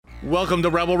Welcome to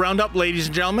Rebel Roundup, ladies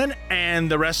and gentlemen, and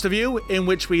the rest of you, in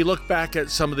which we look back at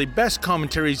some of the best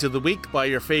commentaries of the week by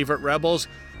your favorite Rebels.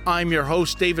 I'm your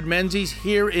host, David Menzies,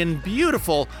 here in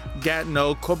beautiful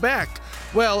Gatineau, Quebec.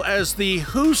 Well, as the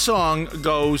Who song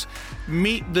goes,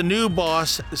 meet the new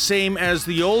boss, same as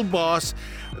the old boss.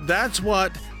 That's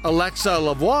what Alexa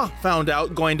Lavoie found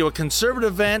out going to a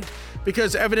Conservative event,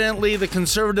 because evidently the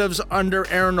Conservatives under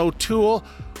Erin O'Toole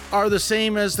are the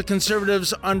same as the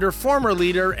Conservatives under former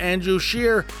leader Andrew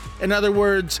Scheer. In other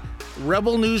words,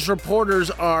 Rebel News reporters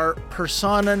are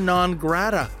persona non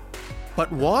grata.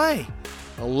 But why?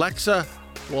 Alexa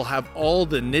will have all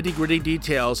the nitty-gritty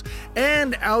details.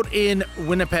 And out in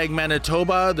Winnipeg,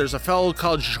 Manitoba, there's a fellow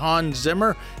called Sean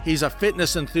Zimmer. He's a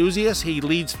fitness enthusiast. He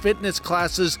leads fitness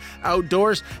classes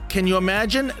outdoors. Can you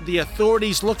imagine? The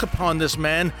authorities look upon this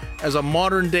man as a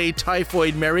modern-day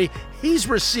Typhoid Mary. He's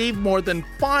received more than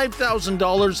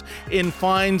 $5,000 in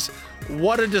fines.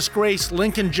 What a disgrace.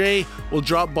 Lincoln Jay will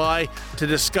drop by to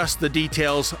discuss the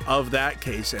details of that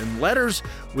case. And letters,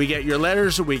 we get your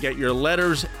letters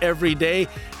every day.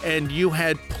 And you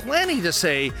had plenty to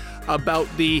say about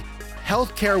the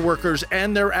healthcare workers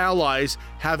and their allies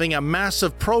having a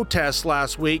massive protest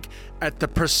last week at the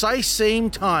precise same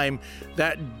time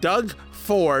that Doug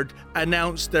Ford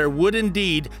announced there would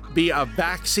indeed be a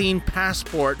vaccine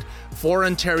passport for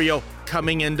Ontario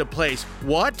coming into place.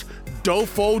 What?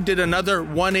 Dofo did another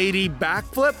 180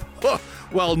 backflip? Huh.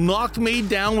 Well, knock me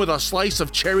down with a slice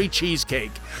of cherry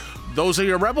cheesecake. Those are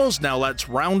your Rebels. Now let's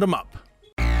round them up.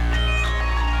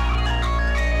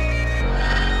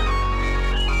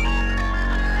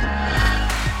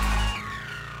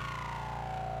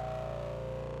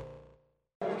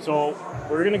 So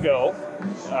we're gonna go.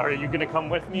 Are you gonna come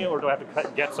with me, or do I have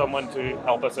to get someone to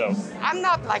help us out? I'm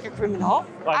not like a criminal.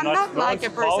 I'm not like a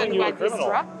person who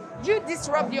disrupt. You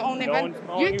disrupt your own event.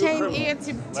 You came here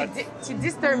to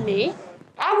disturb me.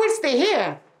 I will stay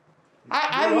here.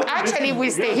 I actually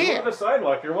will stay here. You're on the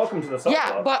sidewalk. You're welcome to the sidewalk.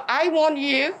 Yeah, but I want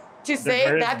you to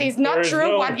say that is not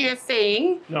true what you're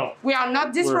saying. No. We are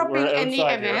not disrupting any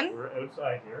event. We're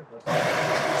outside here.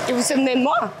 Et vous vous souvenez de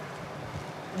moi?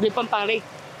 Vous voulez pas me parler?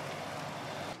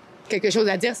 Quelque chose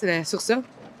à dire sur ça?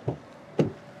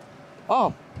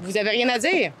 Oh, vous avez rien à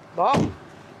dire? Bon,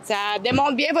 ça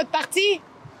démontre bien votre parti.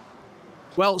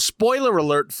 Well, spoiler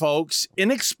alert, folks.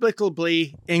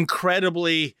 Inexplicably,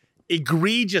 incredibly,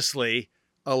 egregiously,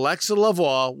 Alexa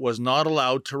Lavoie was not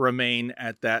allowed to remain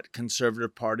at that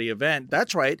Conservative Party event.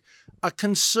 That's right, a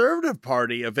Conservative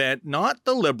Party event, not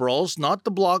the Liberals, not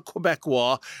the Bloc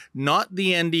Québécois, not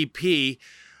the NDP.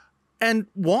 And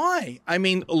why? I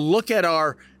mean, look at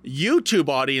our YouTube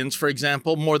audience, for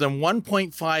example, more than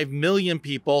 1.5 million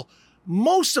people,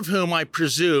 most of whom I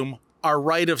presume are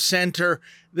right of center.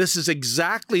 This is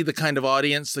exactly the kind of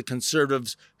audience the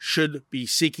Conservatives should be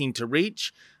seeking to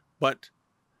reach. But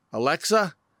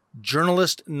Alexa,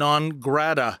 journalist non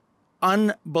grata,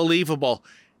 unbelievable.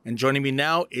 And joining me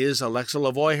now is Alexa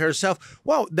Lavoie herself.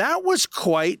 Wow, that was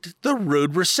quite the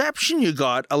rude reception you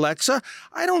got, Alexa.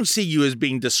 I don't see you as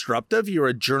being disruptive. You're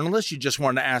a journalist. You just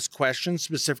want to ask questions,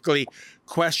 specifically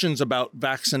questions about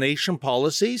vaccination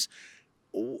policies.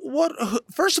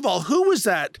 First of all, who was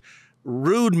that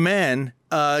rude man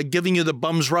giving you the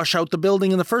bum's rush out the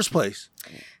building in the first place?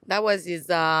 That was his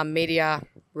media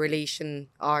relation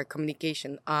or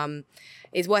communication.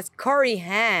 It was Corey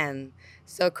Han.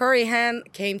 So Corey Han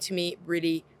came to me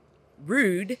really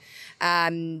rude.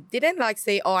 Didn't like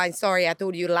say, oh, I'm sorry, I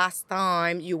told you last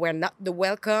time you were not the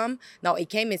welcome. No, he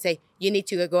came and say, you need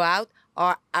to go out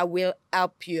or I will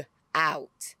help you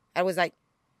out. I was like,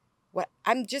 what?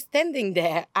 I'm just standing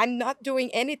there. I'm not doing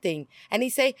anything. And he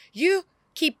say, you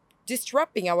keep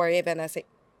disrupting our event. I say,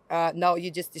 no,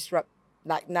 you just disrupt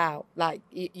like now. Like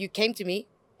you came to me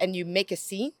and you make a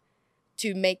scene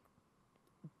to make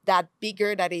that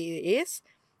bigger that it is,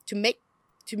 to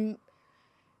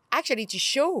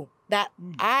show that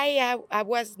I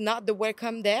was not the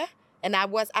welcome there and I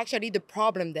was actually the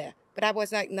problem there. But I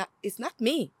was like, no, it's not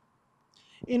me.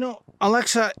 You know,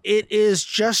 Alexa, it is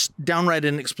just downright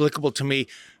inexplicable to me.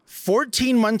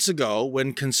 14 months ago,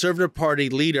 when Conservative Party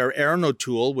leader Erin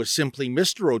O'Toole was simply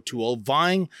Mr. O'Toole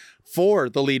vying for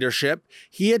the leadership,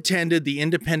 he attended the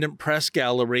Independent Press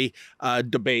Gallery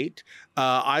debate.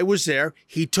 I was there.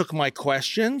 He took my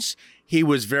questions. He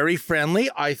was very friendly.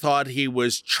 I thought he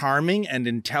was charming and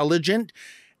intelligent.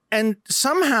 And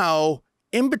somehow,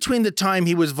 in between the time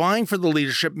he was vying for the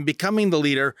leadership and becoming the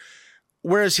leader,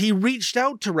 whereas he reached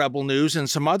out to Rebel News and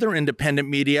some other independent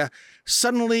media,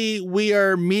 suddenly we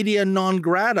are media non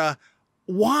grata.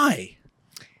 Why?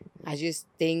 I just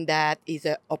think that he's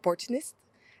an opportunist.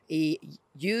 He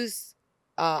used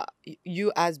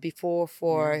you as before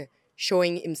for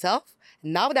showing himself.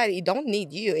 Now that he don't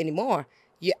need you anymore,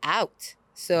 you're out.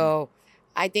 So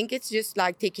I think it's just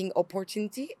like taking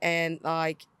opportunity, and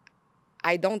like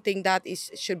I don't think that it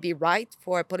should be right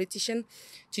for a politician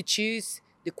to choose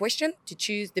the question, to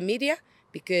choose the media,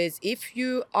 because if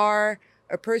you are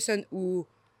a person who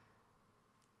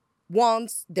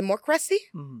wants democracy,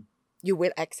 you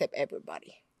will accept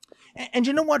everybody. And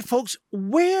you know what, folks?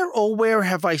 Where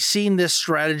have I seen this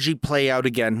strategy play out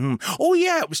again? Oh,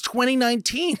 yeah, it was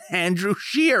 2019. Andrew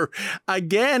Scheer.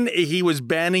 Again, he was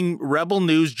banning Rebel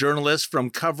News journalists from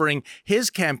covering his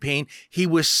campaign. He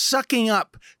was sucking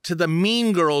up to the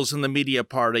mean girls in the media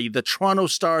party, the Toronto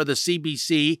Star, the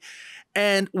CBC.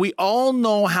 And we all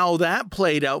know how that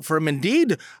played out for him.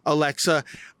 Indeed, Alexa,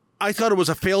 I thought it was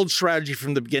a failed strategy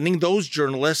from the beginning. Those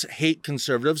journalists hate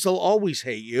conservatives. They'll always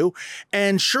hate you.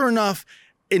 And sure enough,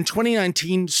 in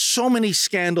 2019, so many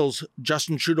scandals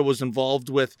Justin Trudeau was involved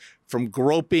with, from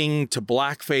groping to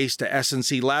blackface to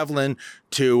SNC-Lavalin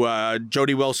to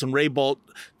Jody Wilson-Raybould,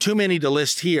 too many to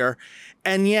list here.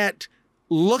 And yet,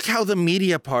 look how the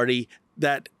media party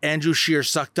that Andrew Scheer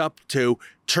sucked up to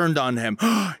turned on him.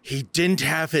 He didn't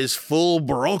have his full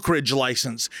brokerage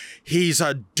license. He's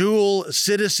a dual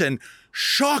citizen.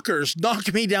 Shockers,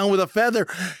 knock me down with a feather.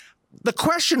 The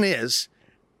question is,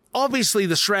 obviously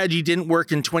the strategy didn't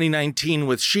work in 2019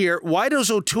 with Scheer. Why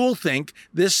does O'Toole think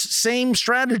this same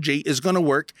strategy is going to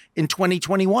work in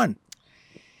 2021?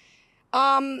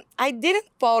 I didn't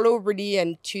follow really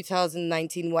in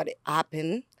 2019 what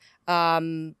happened.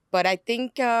 But I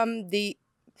think they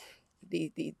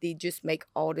just make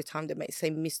all the time the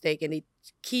same mistake, and they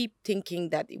keep thinking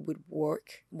that it would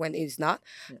work when it's not.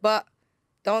 Yeah. But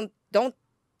don't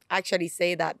actually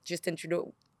say that Justin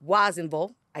Trudeau was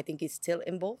involved. I think he's still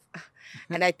involved,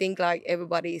 and I think like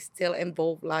everybody is still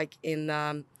involved, like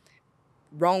in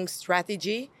wrong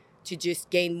strategy to just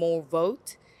gain more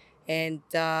vote, and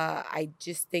I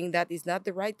just think that is not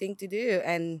the right thing to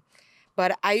do.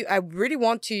 But I really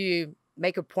want to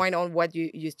make a point on what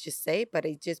you just say, but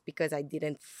it's just because I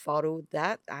didn't follow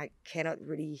that, I cannot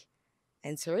really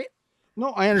answer it. No,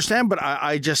 I understand, but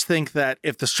I just think that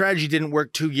if the strategy didn't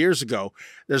work 2 years ago,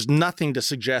 there's nothing to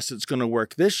suggest it's going to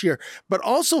work this year. But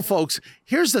also, folks,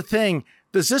 here's the thing.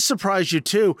 Does this surprise you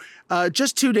too?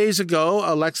 Just 2 days ago,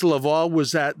 Alexa Laval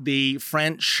was at the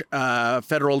French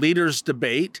federal leaders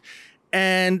debate,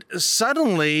 and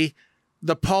suddenly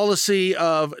the policy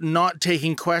of not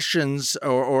taking questions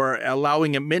or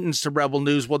allowing admittance to Rebel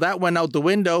News, well, that went out the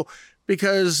window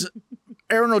because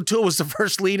Erin O'Toole was the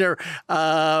first leader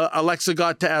Alexa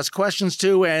got to ask questions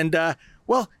to. And,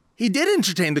 well, he did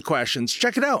entertain the questions.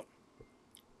 Check it out.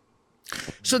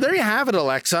 So there you have it,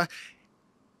 Alexa.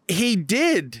 He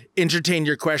did entertain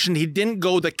your question. He didn't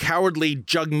go the cowardly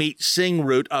Jagmeet Singh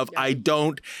route of I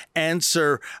don't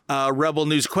answer Rebel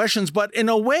News questions. But in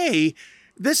a way,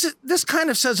 This kind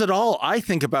of says it all, I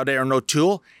think, about Erin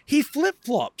O'Toole. He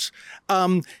flip-flops.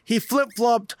 He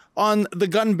flip-flopped on the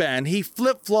gun ban. He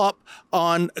flip-flopped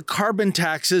on carbon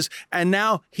taxes. And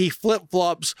now he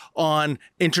flip-flops on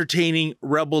entertaining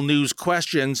Rebel News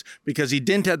questions because he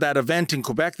didn't at that event in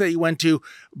Quebec that he went to.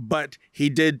 But he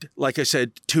did, like I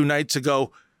said, 2 nights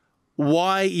ago.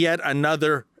 Why yet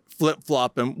another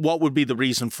flip-flop, and what would be the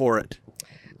reason for it?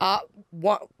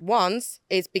 Once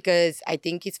it's because I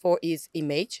think it's for his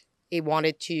image. He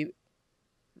wanted to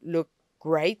look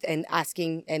great and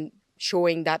asking and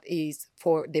showing that is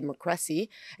for democracy.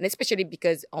 And especially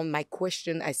because on my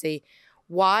question, I say,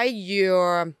 why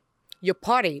your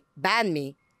party banned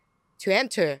me to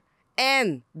enter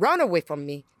and run away from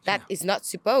me? That is not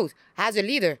supposed. As a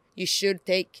leader, you should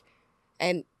take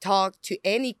and talk to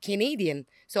any Canadian.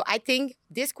 So I think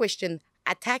this question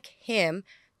attack him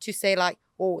to say like,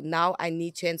 oh, now I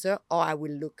need to answer or I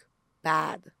will look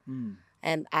bad.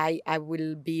 And I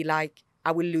will be like,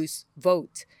 I will lose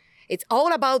vote. It's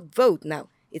all about vote now.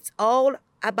 It's all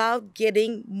about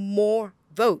getting more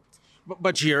vote.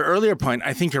 But to your earlier point,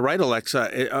 I think you're right, Alexa.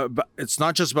 It's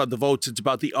not just about the votes. It's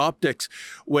about the optics.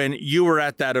 When you were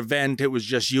at that event, it was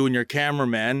just you and your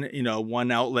cameraman. You know,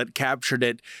 one outlet captured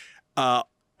it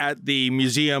at the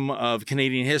Museum of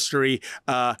Canadian History.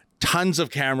 Tons of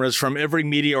cameras from every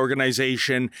media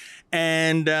organization.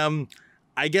 And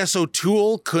I guess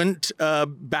O'Toole couldn't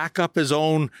back up his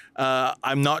own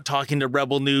I'm not talking to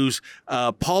Rebel News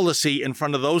policy in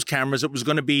front of those cameras. It was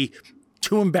going to be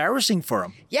too embarrassing for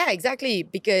him. Yeah, exactly.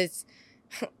 Because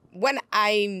when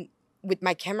I'm with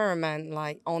my cameraman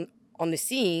like on the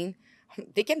scene,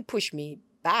 they can push me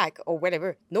back or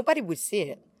whatever. Nobody will see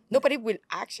it. Nobody will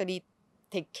actually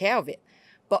take care of it.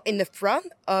 But in the front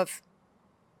of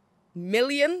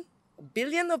million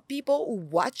billion of people who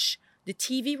watch the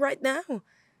TV right now,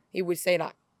 he would say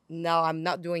like, no, I'm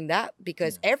not doing that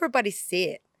because everybody see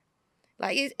it.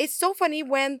 Like it's so funny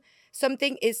when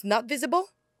something is not visible.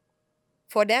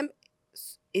 For them,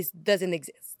 it doesn't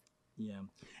exist. Yeah.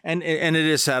 And it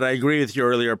is sad. I agree with your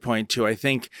earlier point, too. I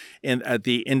think at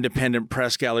the independent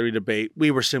press gallery debate, we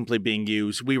were simply being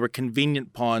used. We were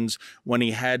convenient pawns when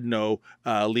he had no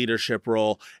leadership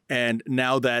role. And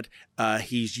now that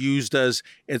he's used us,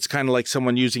 it's kind of like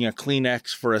someone using a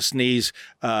Kleenex for a sneeze.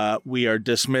 We are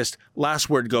dismissed. Last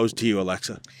word goes to you,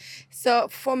 Alexa. So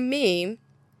for me,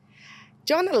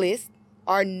 journalists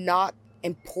are not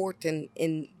important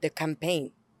in the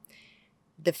campaign.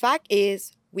 The fact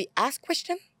is, we ask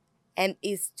questions, and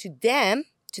it's to them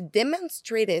to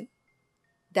demonstrate it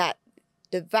that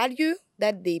the value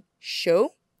that they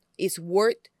show is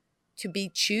worth to be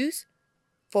chosen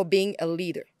for being a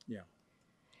leader. Yeah.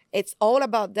 It's all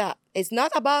about that. It's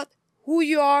not about who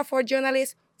you are for a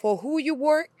journalist, for who you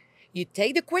work. You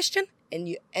take the question and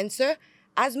you answer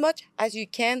as much as you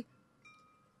can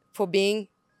for being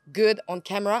good on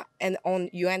camera and on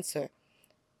your answer.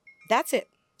 That's it.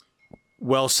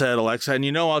 Well said, Alexa.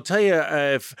 And I'll tell you,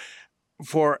 if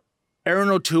for Aaron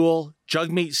O'Toole,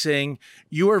 Jagmeet Singh,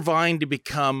 you are vying to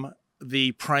become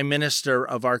the prime minister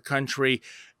of our country.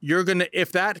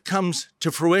 If that comes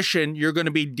to fruition, you're going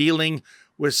to be dealing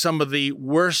with some of the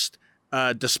worst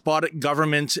despotic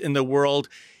governments in the world.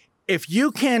 If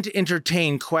you can't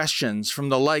entertain questions from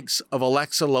the likes of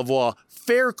Alexa Lavoie,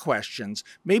 fair questions,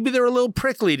 maybe they're a little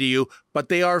prickly to you, but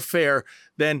they are fair,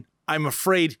 then I'm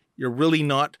afraid you're really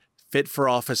not fit for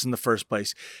office in the first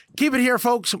place. Keep it here,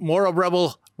 folks. More of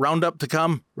Rebel Roundup to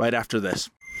come right after this.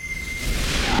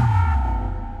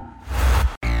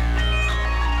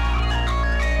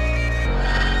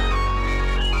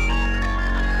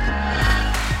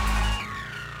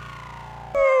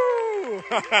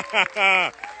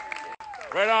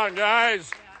 Right on,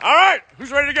 guys. All right,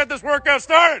 who's ready to get this workout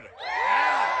started?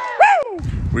 Woo!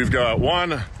 We've got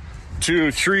 1,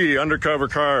 2, 3 undercover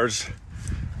cars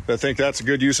that think that's a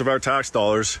good use of our tax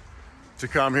dollars to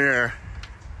come here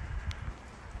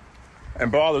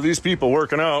and bother these people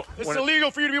working out. It's illegal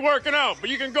for you to be working out,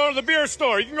 but you can go to the beer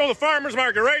store. You can go to the farmer's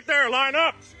market right there, line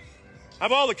up.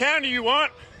 Have all the candy you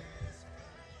want,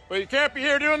 but you can't be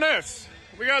here doing this.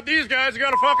 We got these guys who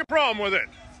got a fucking problem with it.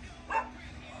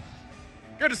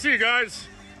 Good to see you guys.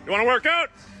 You want to work out?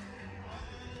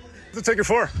 What's the ticket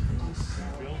for?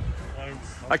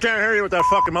 I can't hear you with that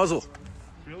fucking muzzle.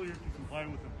 Failure to comply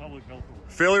with the public health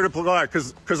order. Failure to comply,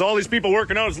 because all these people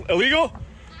working out is illegal?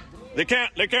 They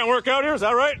can't work out here, is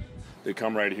that right? They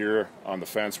come right here on the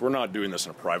fence. We're not doing this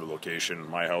in a private location.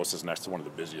 My house is next to one of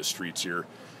the busiest streets here.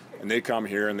 And they come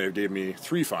here and they gave me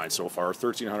 3 fines so far,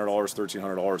 $1,300,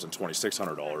 $1,300, and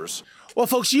 $2,600. Well,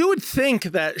 folks, you would think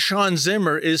that Sean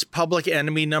Zimmer is public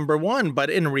enemy number one,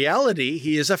 but in reality,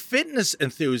 he is a fitness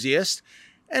enthusiast,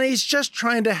 and he's just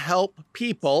trying to help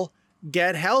people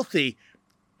get healthy.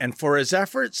 And for his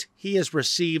efforts, he has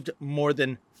received more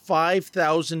than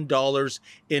 $5,000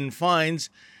 in fines,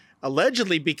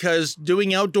 allegedly because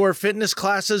doing outdoor fitness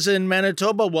classes in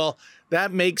Manitoba, well,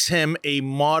 that makes him a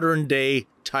modern-day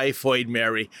Typhoid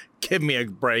Mary. Give me a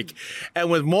break. And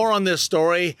with more on this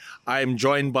story, I'm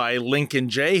joined by Lincoln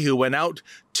Jay, who went out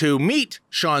to meet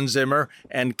Sean Zimmer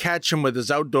and catch him with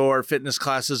his outdoor fitness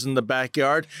classes in the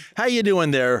backyard. How you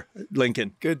doing there,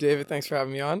 Lincoln? Good, David. Thanks for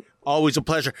having me on. Always a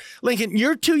pleasure. Lincoln,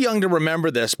 you're too young to remember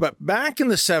this, but back in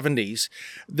the 70s,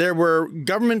 there were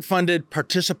government-funded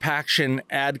participation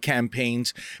ad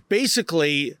campaigns.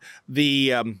 Basically,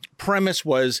 the premise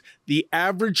was the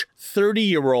average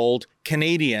 30-year-old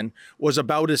Canadian was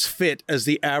about as fit as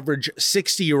the average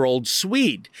 60-year-old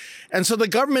Swede. And so the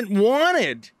government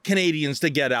wanted Canadians to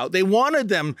get out. They wanted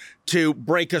them to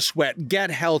break a sweat, get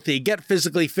healthy, get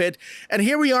physically fit. And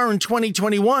here we are in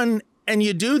 2021, and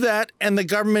you do that, and the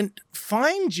government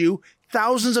fines you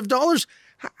thousands of dollars.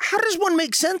 How does one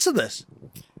make sense of this?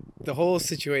 The whole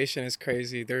situation is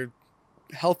crazy. They're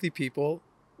healthy people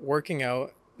working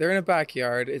out. They're in a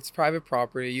backyard. It's private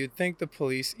property. You'd think the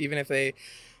police, even if they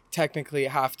technically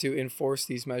have to enforce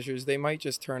these measures, they might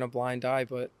just turn a blind eye.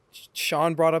 But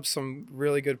Sean brought up some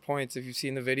really good points. If you've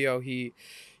seen the video, he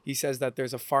says that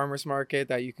there's a farmer's market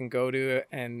that you can go to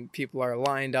and people are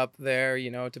lined up there,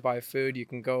 to buy food. You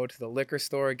can go to the liquor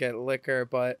store, get liquor,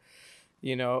 but,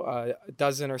 a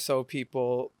dozen or so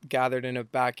people gathered in a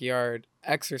backyard,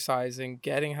 exercising,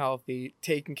 getting healthy,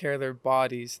 taking care of their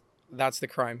bodies. That's the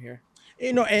crime here.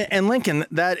 And Lincoln,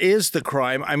 that is the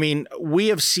crime. I mean, we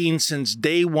have seen since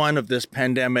day one of this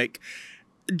pandemic,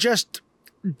 just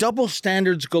double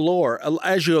standards galore.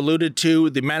 As you alluded to,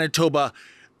 the Manitoba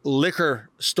liquor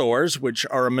stores, which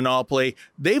are a monopoly,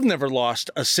 they've never lost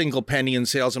a single penny in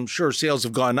sales. I'm sure sales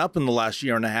have gone up in the last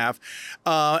year and a half.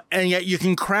 And yet you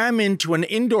can cram into an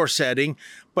indoor setting,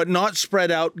 but not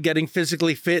spread out, getting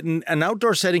physically fit in an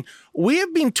outdoor setting. We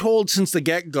have been told since the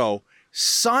get-go,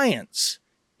 science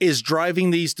is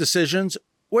driving these decisions.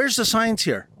 Where's the science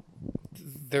here?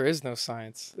 There is no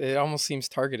science. It almost seems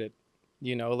targeted,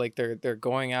 like they're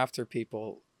going after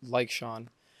people like Sean.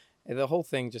 And the whole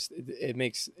thing just it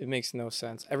makes no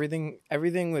sense. Everything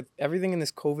in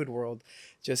this COVID world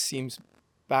just seems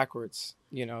backwards.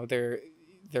 They're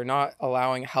not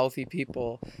allowing healthy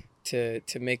people to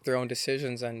make their own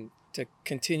decisions and to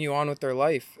continue on with their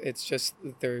life. It's just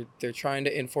they're trying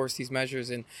to enforce these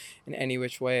measures in any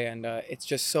which way, and it's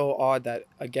just so odd that,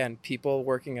 again, people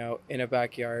working out in a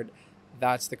backyard,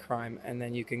 that's the crime. And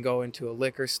then you can go into a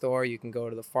liquor store, you can go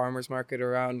to the farmer's market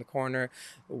around the corner,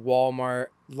 Walmart,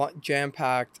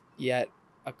 jam-packed, yet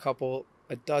a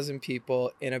dozen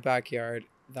people in a backyard,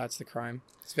 that's the crime.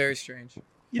 It's very strange.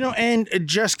 And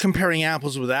just comparing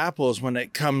apples with apples when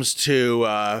it comes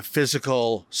to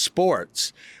physical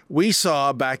sports, we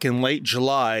saw back in late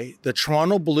July, the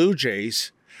Toronto Blue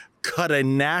Jays got a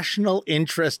national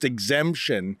interest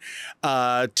exemption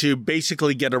to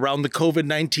basically get around the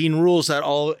COVID-19 rules that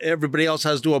everybody else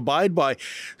has to abide by.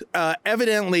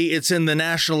 Evidently, it's in the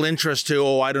national interest to,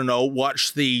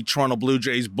 watch the Toronto Blue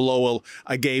Jays blow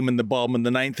a game in the bottom of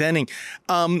the ninth inning.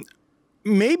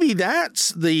 Maybe that's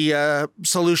the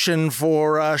solution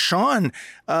for Sean.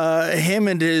 Him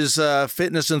and his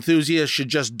fitness enthusiasts should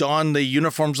just don the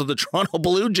uniforms of the Toronto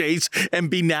Blue Jays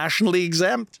and be nationally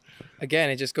exempt.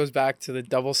 Again, it just goes back to the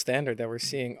double standard that we're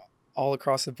seeing all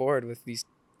across the board with these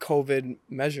COVID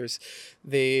measures.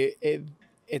 They're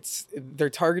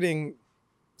targeting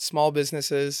small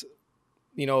businesses,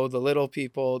 the little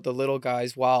people, the little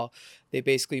guys, while they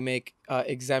basically make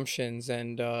exemptions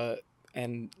and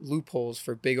loopholes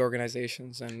for big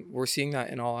organizations. And we're seeing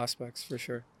that in all aspects for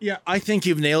sure. Yeah, I think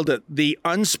you've nailed it. The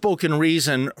unspoken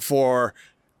reason for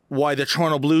why the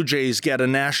Toronto Blue Jays get a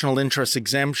national interest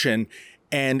exemption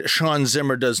and Sean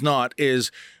Zimmer does not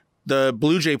is the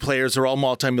Blue Jay players are all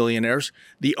multimillionaires.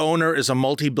 The owner is a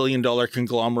multi-billion-dollar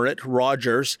conglomerate,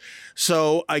 Rogers.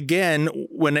 So again,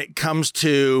 when it comes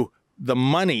to the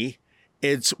money,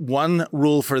 it's one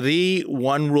rule for thee,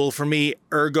 one rule for me.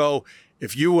 Ergo,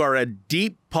 if you are a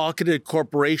deep-pocketed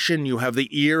corporation, you have the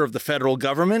ear of the federal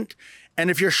government.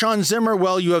 And if you're Sean Zimmer,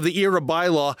 well, you have the ear of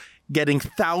bylaw, getting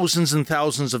thousands and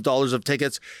thousands of dollars of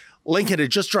tickets. Lincoln, it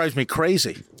just drives me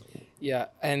crazy. Yeah,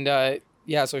 and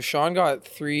so Sean got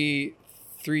three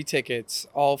tickets,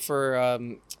 all for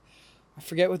I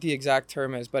forget what the exact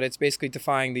term is, but it's basically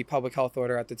defying the public health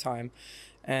order at the time,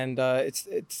 and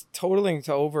it's totaling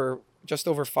to just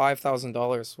over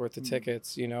 $5,000 worth of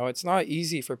tickets. It's not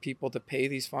easy for people to pay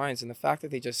these fines, and the fact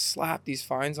that they just slap these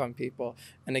fines on people,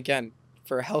 and again,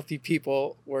 for healthy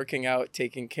people working out,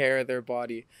 taking care of their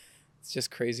body. It's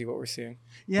just crazy what we're seeing.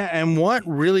 Yeah, and what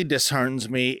really disheartens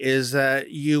me is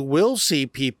that you will see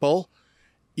people,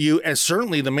 and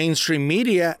certainly the mainstream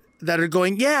media, that are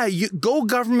going, you go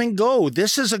government, go.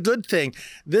 This is a good thing.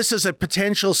 This is a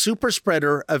potential super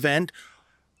spreader event.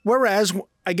 Whereas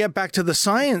I get back to the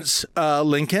science,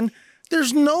 Lincoln,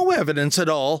 there's no evidence at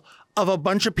all of a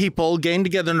bunch of people getting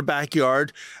together in the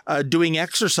backyard doing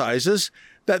exercises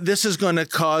that this is going to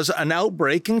cause an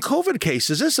outbreak in COVID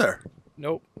cases, is there?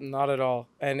 Nope, not at all.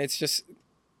 And it's just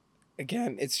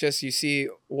you see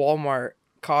Walmart,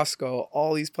 Costco,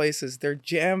 all these places, they're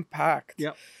jam-packed.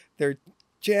 Yep. They're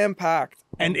jam-packed.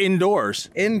 And indoors.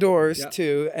 Yep.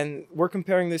 Too. And we're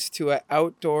comparing this to an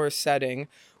outdoor setting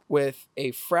with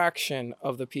a fraction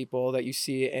of the people that you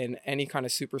see in any kind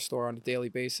of superstore on a daily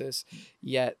basis.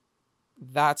 Yet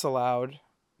that's allowed,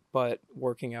 but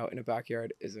working out in a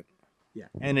backyard isn't. Yeah,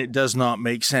 and it does not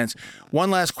make sense. One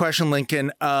last question,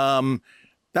 Lincoln.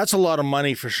 That's a lot of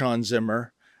money for Sean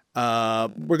Zimmer.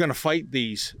 We're going to fight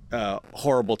these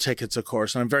horrible tickets, of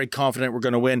course, and I'm very confident we're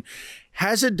going to win.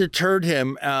 Has it deterred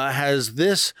him? Has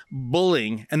this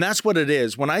bullying, and that's what it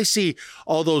is. When I see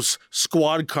all those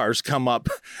squad cars come up,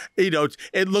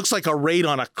 it looks like a raid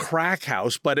on a crack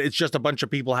house, but it's just a bunch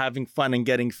of people having fun and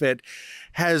getting fit.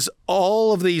 Has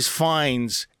all of these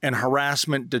fines and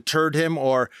harassment deterred him,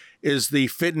 or is the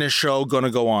fitness show going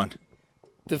to go on?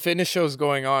 The fitness show is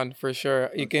going on for sure.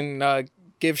 You can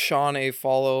give Sean a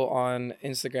follow on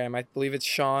Instagram. I believe it's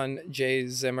Sean J.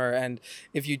 Zimmer. And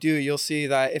if you do, you'll see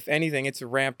that, if anything, it's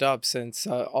ramped up since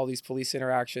all these police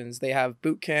interactions. They have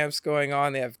boot camps going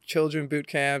on. They have children boot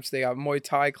camps. They have Muay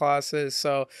Thai classes.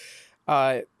 So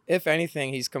if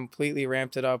anything, he's completely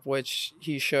ramped it up, which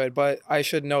he should. But I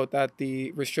should note that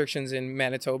the restrictions in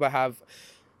Manitoba have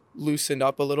loosened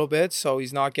up a little bit, so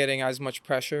he's not getting as much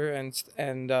pressure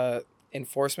and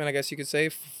enforcement, I guess you could say,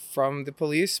 from the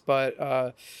police.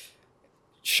 But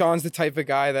Sean's the type of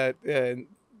guy that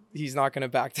he's not going to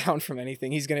back down from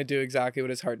anything. He's going to do exactly what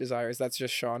his heart desires. That's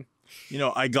just Sean. You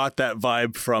know, I got that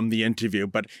vibe from the interview.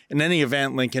 But in any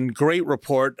event, Lincoln, great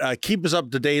report. Keep us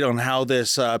up to date on how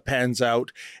this pans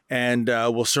out, and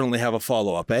we'll certainly have a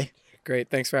follow-up, eh? Great.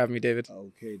 Thanks for having me, David.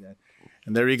 Okay, then.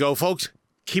 And there you go, folks.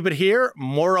 Keep it here.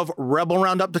 More of Rebel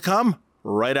Roundup to come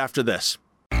right after this.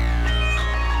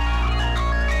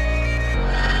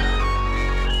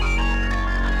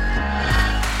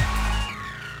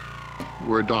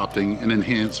 We're adopting an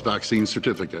enhanced vaccine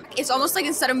certificate. It's almost like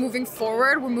instead of moving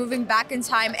forward, we're moving back in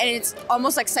time, and it's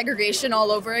almost like segregation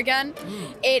all over again.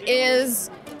 It is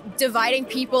dividing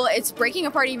people. It's breaking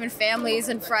apart even families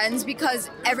and friends because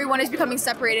everyone is becoming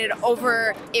separated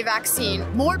over a vaccine.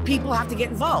 More people have to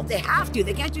get involved. They have to.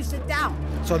 They can't just sit down.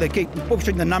 So they keep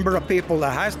pushing the number of people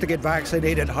that has to get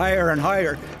vaccinated higher and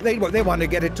higher. They want to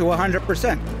get it to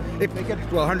 100%. If they get it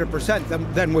to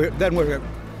 100%, then we're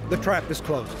the trap is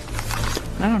closed.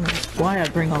 I don't know why I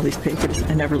bring all these papers.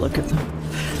 I never look at them.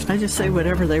 I just say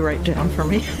whatever they write down for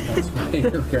me.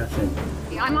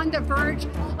 I'm on the verge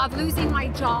of losing my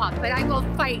job, but I will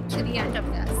fight to the end of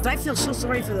this. I feel so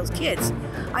sorry for those kids.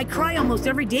 I cry almost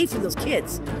every day for those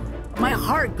kids. My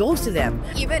heart goes to them.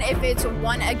 Even if it's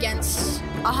 1 against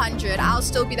 100, I'll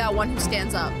still be that one who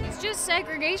stands up. It's just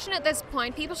segregation at this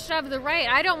point. People should have the right.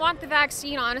 I don't want the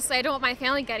vaccine, honestly. I don't want my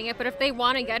family getting it, but if they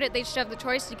want to get it, they should have the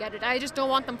choice to get it. I just don't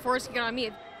want them forcing it on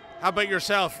me. How about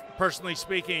yourself, personally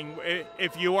speaking?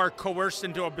 If you are coerced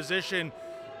into a position,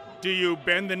 do you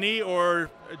bend the knee or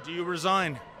do you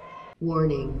resign?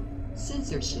 Warning,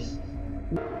 censorship.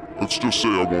 Let's just say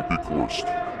I won't be coerced.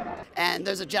 And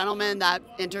there's a gentleman that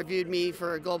interviewed me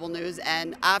for Global News,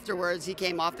 and afterwards he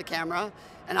came off the camera,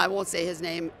 and I won't say his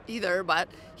name either, but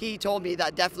he told me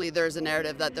that definitely there's a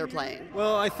narrative that they're playing.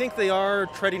 Well, I think they are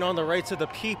treading on the rights of the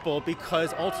people,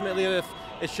 because ultimately if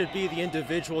it should be the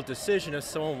individual decision. If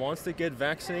someone wants to get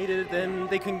vaccinated, then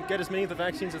they can get as many of the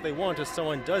vaccines as they want. If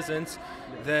someone doesn't,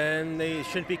 then they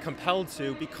shouldn't be compelled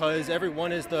to, because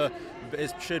everyone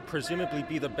should presumably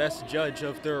be the best judge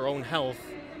of their own health.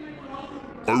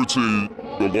 I would say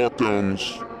the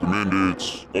lockdowns, the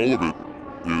mandates, all of it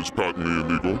is patently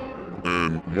illegal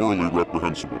and morally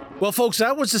reprehensible. Well, folks,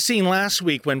 that was the scene last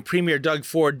week when Premier Doug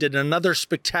Ford did another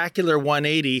spectacular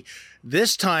 180,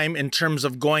 this time in terms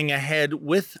of going ahead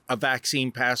with a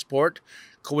vaccine passport.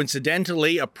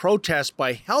 Coincidentally, a protest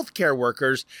by healthcare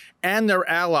workers and their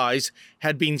allies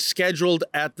had been scheduled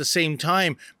at the same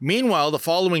time. Meanwhile, the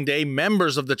following day,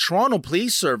 members of the Toronto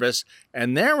Police Service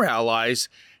and their allies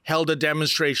held a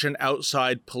demonstration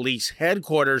outside police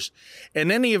headquarters. In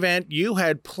any event, you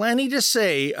had plenty to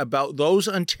say about those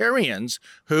Ontarians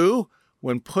who,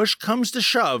 when push comes to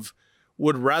shove,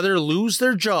 would rather lose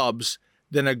their jobs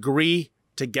than agree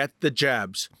to get the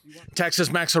jabs. Texas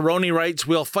Maxaroni writes,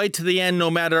 "We'll fight to the end no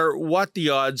matter what the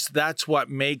odds. That's what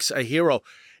makes a hero."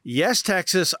 Yes,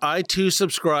 Texas, I too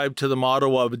subscribe to the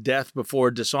motto of death before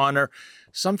dishonor,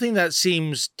 something that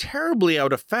seems terribly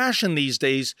out of fashion these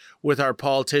days with our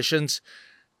politicians.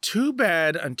 Too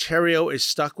bad Ontario is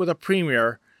stuck with a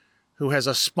premier who has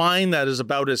a spine that is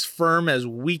about as firm as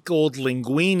weak old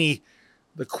linguine.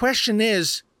 The question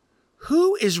is,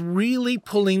 who is really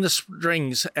pulling the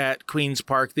strings at Queen's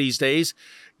Park these days,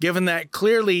 given that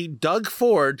clearly Doug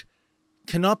Ford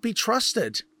cannot be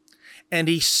trusted? And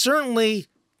he certainly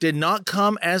did not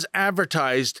come as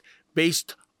advertised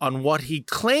based on what he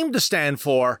claimed to stand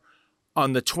for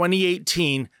on the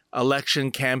 2018 election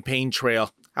campaign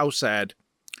trail. How sad.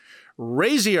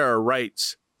 Razier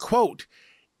writes, quote,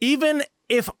 "Even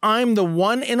if I'm the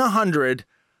 1 in 100,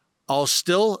 I'll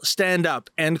still stand up,"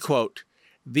 end quote.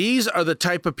 These are the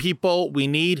type of people we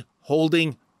need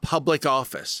holding public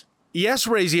office. Yes,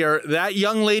 Razier, that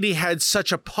young lady had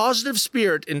such a positive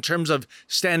spirit in terms of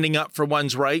standing up for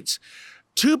one's rights.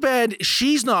 Too bad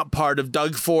she's not part of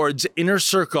Doug Ford's inner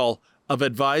circle of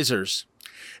advisors.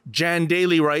 Jan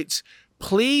Daly writes,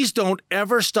 "Please don't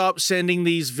ever stop sending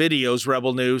these videos,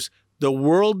 Rebel News. The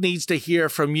world needs to hear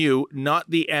from you, not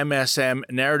the MSM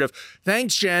narrative."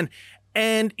 Thanks, Jan.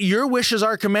 And your wishes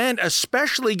are command,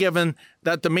 especially given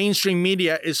that the mainstream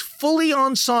media is fully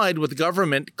on side with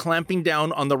government clamping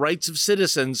down on the rights of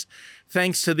citizens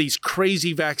thanks to these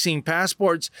crazy vaccine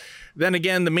passports. Then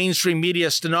again, the mainstream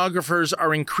media stenographers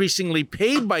are increasingly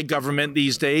paid by government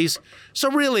these days. So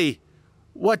really,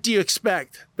 what do you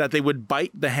expect? That they would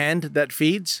bite the hand that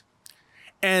feeds?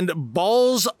 And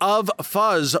Balls of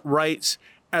Fuzz writes,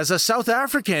 as a South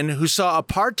African who saw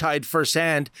apartheid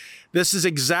firsthand, this is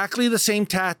exactly the same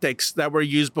tactics that were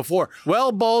used before.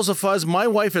 Well, Balls of Fuzz, my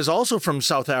wife is also from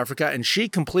South Africa, and she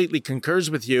completely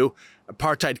concurs with you.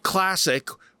 Apartheid classic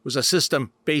was a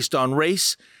system based on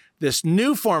race. This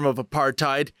new form of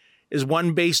apartheid is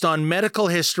one based on medical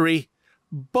history.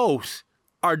 Both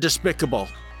are despicable.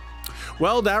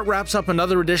 Well, that wraps up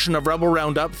another edition of Rebel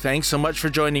Roundup. Thanks so much for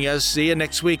joining us. See you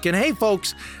next week. And hey,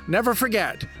 folks, never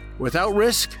forget, without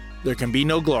risk, there can be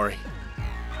no glory.